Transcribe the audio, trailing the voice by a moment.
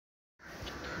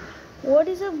What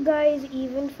is up guys,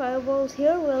 Event Fireballs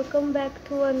here. Welcome back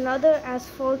to another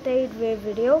Asphalt 8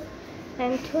 video.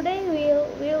 And today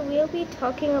we'll be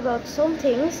talking about some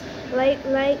things like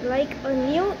a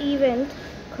new event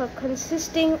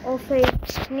consisting of a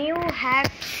new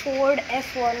hacked Ford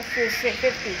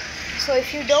F150. So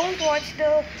if you don't watch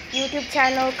the YouTube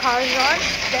channel Cars On,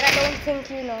 then I don't think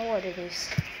you know what it is.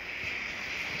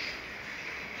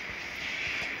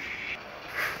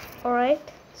 Alright,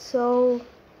 so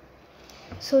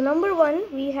number one,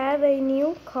 we have a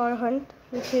new car hunt,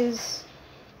 which is,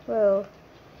 well,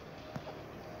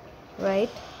 right.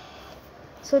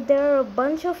 So there are a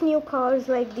bunch of new cars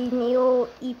like the Neo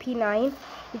EP9,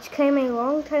 which came a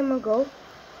long time ago,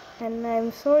 and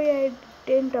I'm sorry I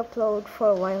didn't upload for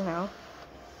a while now.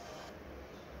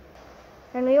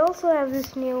 And we also have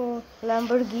this new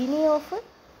Lamborghini offer.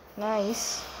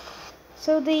 Nice.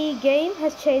 So the game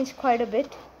has changed quite a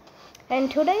bit. And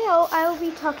today I'll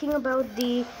be talking about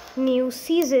the new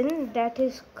season that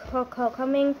is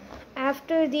coming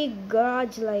after the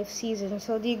Garage Life season.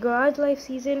 So the Garage Life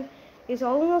season is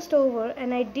almost over,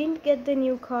 and I didn't get the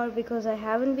new car because I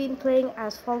haven't been playing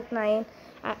Asphalt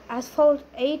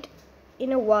 8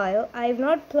 in a while. I've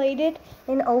not played it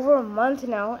in over a month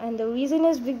now, and the reason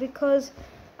is because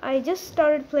I just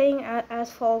started playing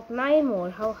Asphalt 9 more.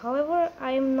 However,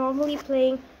 I am normally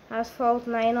playing Asphalt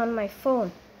 9 on my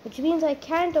phone, which means I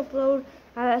can't upload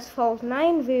Asphalt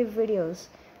 9 videos.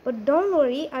 But don't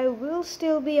worry, I will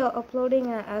still be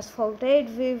uploading Asphalt 8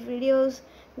 videos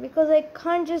because I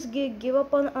can't just give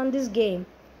up on this game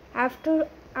after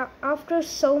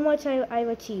so much I've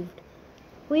achieved.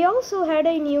 We also had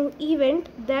a new event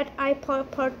that I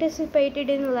participated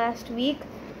in last week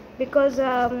because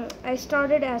I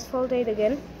started Asphalt 8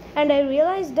 again, and I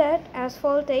realized that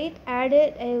Asphalt 8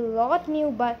 added a lot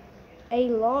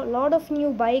of new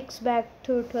bikes back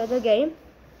to the game.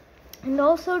 And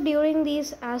also during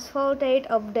this Asphalt 8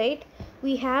 update,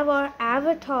 we have our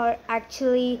avatar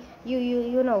actually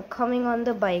you know coming on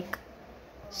the bike.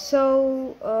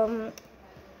 So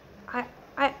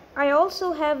I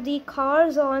also have the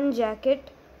Cars On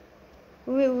jacket,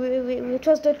 which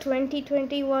was the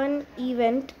 2021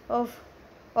 event of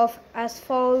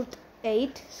Asphalt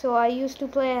 8. So I used to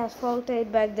play Asphalt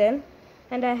 8 back then,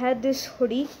 and I had this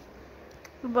hoodie.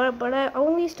 But I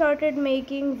only started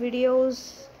making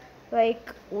videos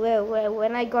like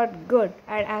when I got good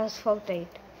at Asphalt 8,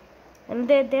 and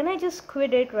then I just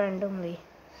quit it randomly.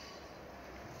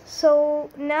 So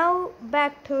now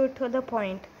back to the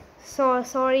point. So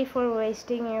sorry for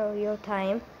wasting your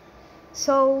time.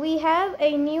 So we have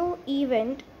a new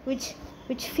event which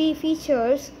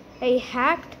features a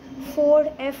hacked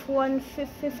Ford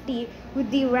F150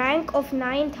 with the rank of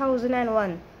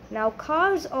 9001. Now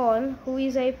Cars On, who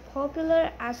is a popular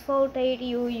Asphalt 8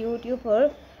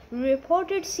 YouTuber,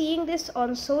 reported seeing this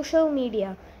on social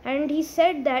media, and he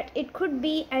said that it could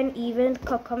be an event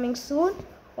coming soon,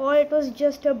 or it was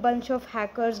just a bunch of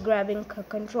hackers grabbing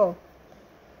control.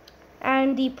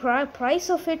 And the price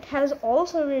of it has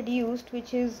also reduced,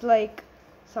 which is like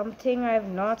something I've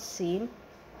not seen.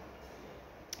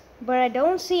 But I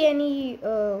don't see any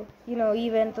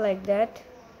event like that,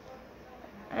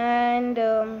 and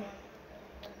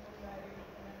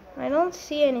I don't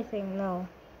see anything now.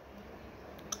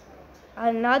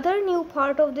 Another new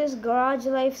part of this Garage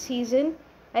Life season,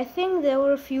 I think there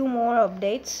were a few more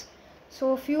updates.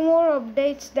 So a few more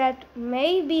updates that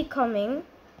may be coming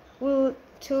to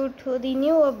the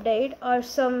new update are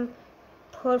some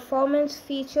performance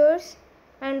features,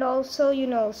 and also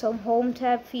some home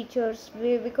tab features,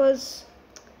 because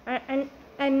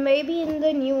and maybe in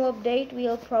the new update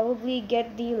we'll probably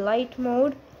get the light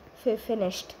mode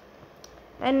finished.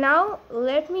 And now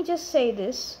let me just say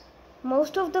this: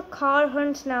 most of the car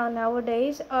hunts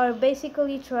nowadays are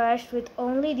basically trashed, with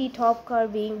only the top car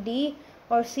being D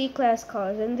or C class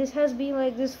cars, and this has been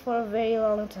like this for a very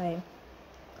long time.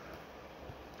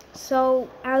 So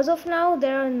as of now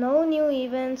there are no new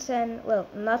events, and well,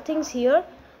 nothing's here,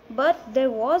 but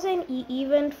there was an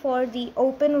event for the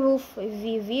open roof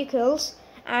vehicles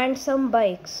and some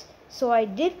bikes. So I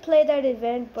did play that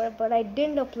event, but I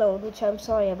didn't upload, which I'm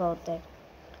sorry about that.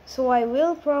 So I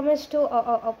will promise to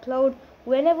upload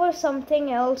whenever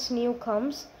something else new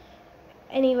comes.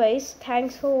 Anyways,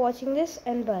 thanks for watching this,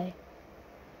 and bye.